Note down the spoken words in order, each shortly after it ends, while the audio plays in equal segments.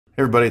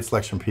Hey everybody, it's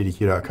Lex from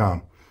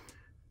PDQ.com.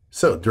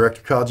 So,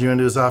 director called you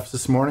into his office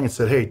this morning and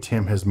said, hey,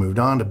 Tim has moved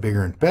on to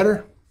bigger and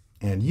better,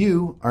 and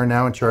you are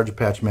now in charge of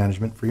patch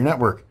management for your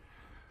network.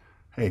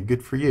 Hey,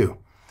 good for you.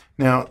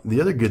 Now, the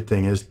other good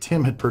thing is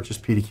Tim had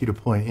purchased PDQ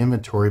Deploy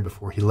Inventory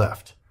before he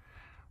left.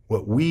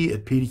 What we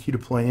at PDQ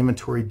Deploy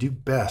Inventory do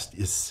best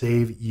is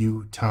save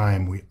you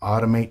time. We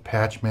automate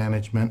patch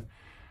management.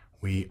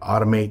 We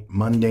automate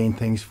mundane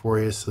things for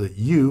you so that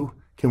you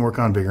can work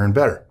on bigger and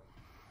better.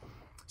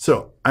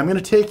 So I'm going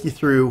to take you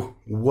through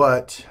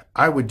what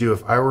I would do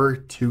if I were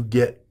to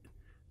get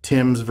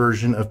Tim's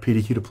version of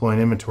PDQ Deploy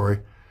Inventory.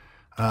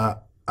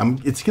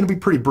 It's going to be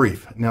pretty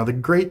brief. Now, the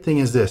great thing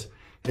is this.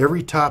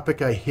 Every topic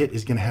I hit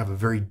is going to have a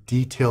very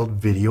detailed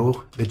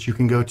video that you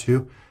can go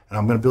to. And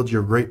I'm going to build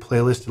you a great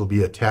playlist. It'll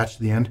be attached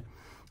to the end. And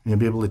you'll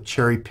be able to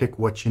cherry pick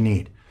what you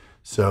need.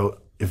 So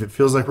if it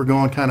feels like we're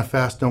going kind of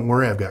fast, don't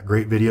worry. I've got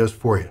great videos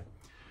for you.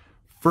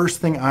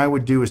 First thing I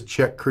would do is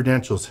check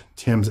credentials.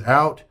 Tim's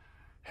out.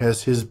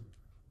 Has his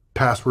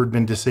password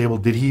been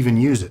disabled? Did he even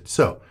use it?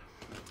 So,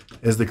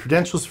 as the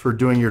credentials for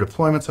doing your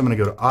deployments, I'm going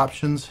to go to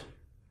Options,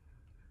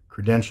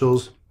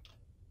 Credentials.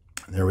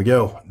 There we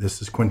go.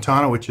 This is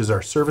Quintana, which is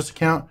our service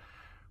account.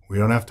 We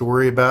don't have to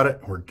worry about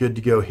it. We're good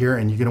to go here.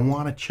 And you're going to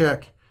want to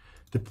check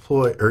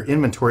Deploy or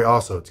Inventory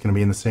also. It's going to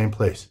be in the same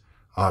place.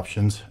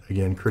 Options,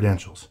 again,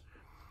 Credentials.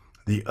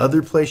 The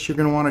other place you're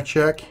going to want to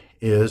check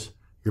is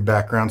your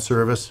background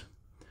service.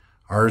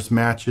 Ours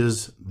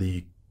matches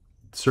the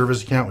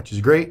service account, which is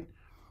great.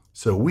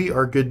 So we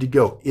are good to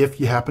go. If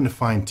you happen to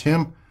find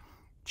Tim,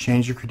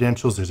 change your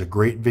credentials. There's a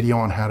great video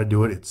on how to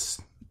do it.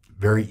 It's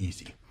very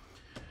easy.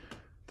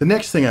 The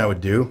next thing I would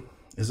do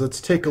is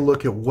let's take a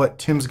look at what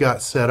Tim's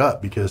got set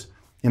up, because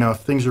if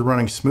things are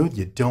running smooth,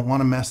 you don't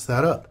want to mess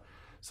that up.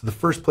 So the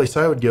first place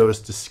I would go is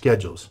to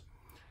schedules.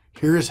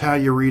 Here's how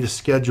you read a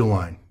schedule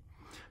line.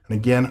 And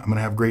again, I'm going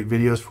to have great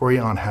videos for you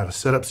on how to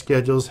set up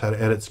schedules, how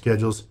to edit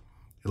schedules.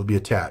 It'll be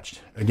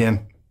attached.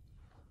 Again,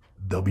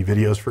 there'll be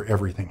videos for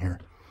everything here.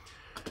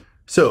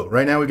 So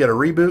right now we got a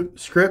reboot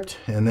script,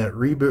 and that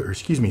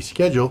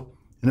schedule,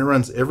 and it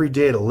runs every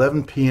day at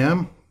 11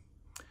 p.m.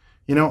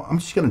 I'm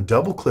just going to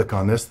double click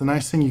on this. The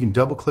nice thing, you can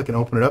double click and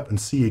open it up and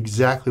see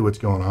exactly what's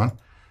going on.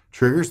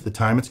 Triggers, the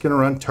time it's going to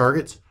run,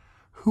 targets,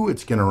 who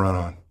it's going to run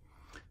on.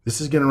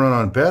 This is going to run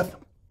on Beth,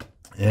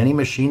 any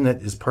machine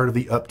that is part of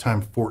the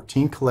Uptime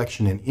 14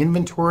 collection in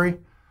inventory.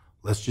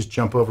 Let's just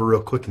jump over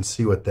real quick and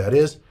see what that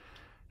is.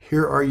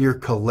 Here are your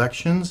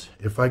collections.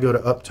 If I go to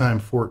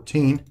Uptime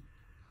 14,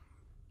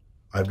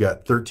 I've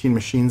got 13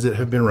 machines that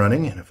have been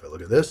running. And if I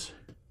look at this,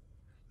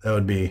 that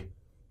would be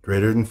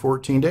greater than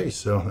 14 days.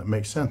 So that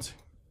makes sense.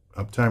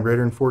 Uptime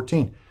greater than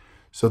 14.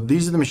 So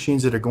these are the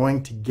machines that are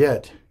going to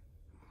get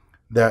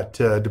that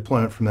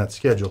deployment from that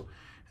schedule.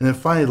 And then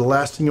finally, the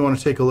last thing you want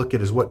to take a look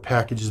at is what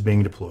package is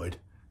being deployed.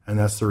 And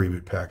that's the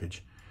reboot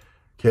package.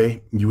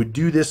 Okay, you would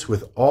do this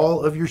with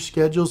all of your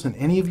schedules, and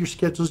any of your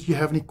schedules you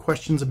have any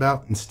questions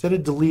about, instead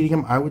of deleting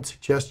them, I would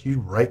suggest you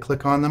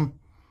right-click on them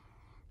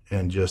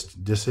and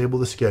just disable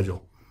the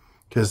schedule.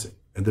 Because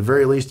at the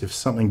very least, if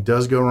something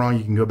does go wrong,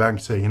 you can go back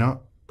and say,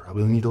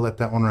 probably need to let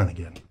that one run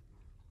again.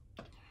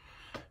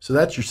 So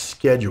that's your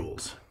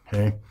schedules,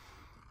 okay?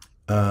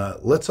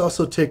 Let's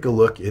also take a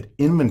look at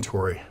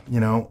inventory.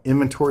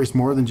 Inventory is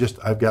more than just,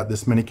 I've got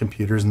this many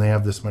computers and they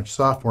have this much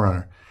software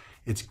on it.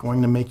 It's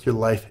going to make your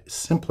life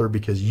simpler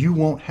because you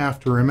won't have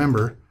to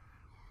remember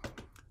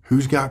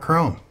who's got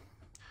Chrome.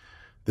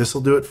 This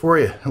will do it for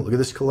you. Look at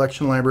this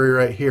collection library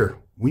right here.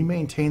 We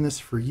maintain this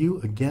for you,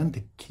 again,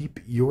 to keep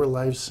your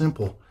lives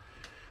simple.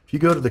 If you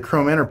go to the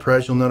Chrome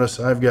Enterprise, you'll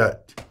notice I've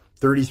got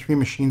 33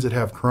 machines that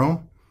have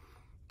Chrome,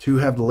 2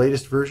 have the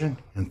latest version,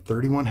 and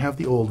 31 have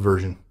the old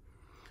version.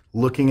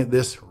 Looking at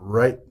this,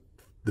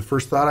 the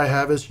first thought I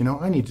have is,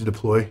 I need to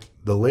deploy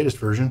the latest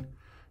version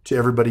to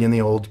everybody in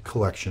the old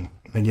collection.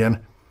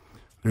 Again,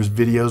 there's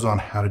videos on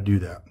how to do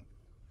that.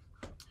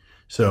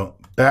 So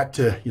back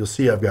to, you'll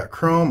see I've got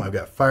Chrome, I've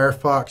got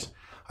Firefox.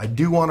 I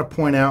do want to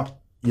point out,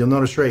 you'll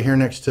notice right here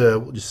next to,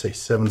 we'll just say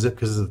 7-zip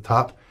because it's at the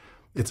top,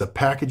 it's a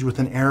package with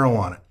an arrow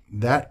on it.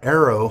 That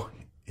arrow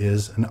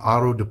is an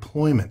auto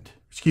download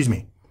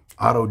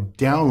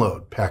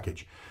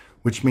package,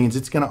 which means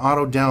it's going to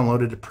auto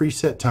download at a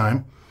preset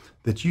time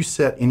that you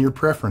set in your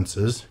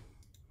preferences,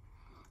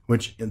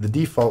 which the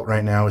default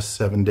right now is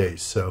 7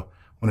 days. So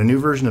when a new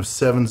version of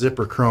 7-zip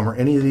or Chrome or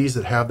any of these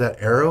that have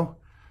that arrow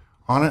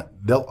on it,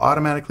 they'll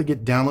automatically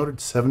get downloaded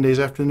 7 days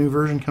after the new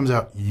version comes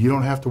out. You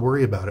don't have to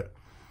worry about it.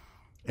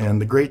 And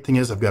the great thing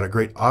is I've got a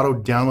great auto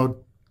download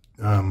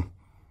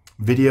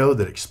video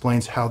that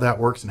explains how that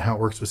works and how it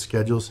works with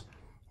schedules.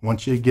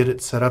 Once you get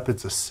it set up,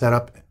 it's a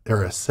setup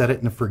or a set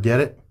it and forget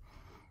it,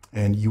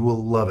 and you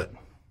will love it.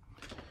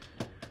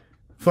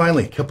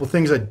 Finally, a couple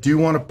things I do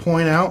want to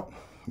point out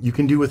you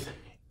can do with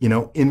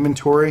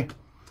inventory.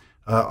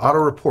 Auto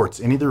reports,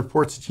 any of the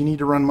reports that you need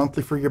to run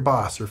monthly for your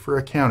boss or for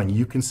accounting,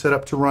 you can set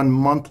up to run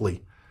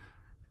monthly.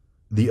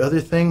 The other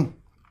thing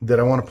that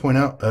I want to point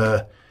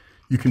out,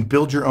 you can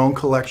build your own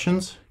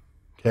collections.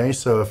 Okay,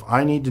 so if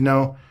I need to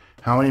know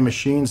how many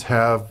machines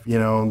have,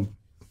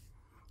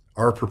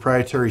 our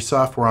proprietary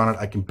software on it.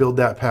 I can build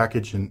that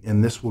package,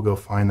 and this will go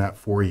find that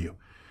for you.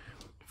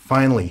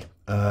 Finally,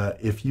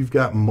 if you've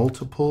got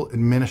multiple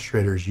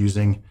administrators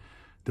using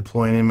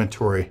Deploy and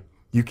Inventory,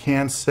 you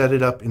can set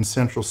it up in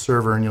Central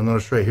Server, and you'll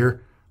notice right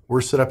here,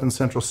 we're set up in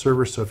Central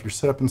Server. So if you're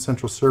set up in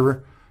Central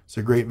Server, it's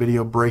a great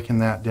video breaking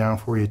that down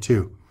for you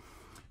too.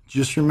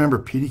 Just remember,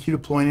 PDQ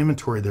Deploy and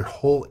Inventory, their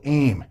whole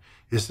aim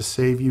is to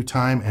save you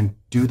time and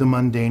do the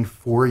mundane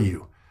for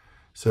you.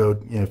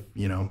 So if,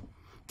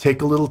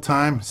 take a little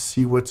time,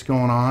 see what's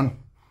going on.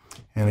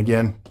 And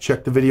again,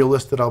 check the video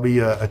list that I'll be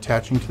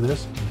attaching to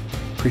this.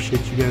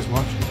 Appreciate you guys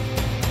watching.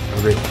 Have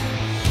a great one.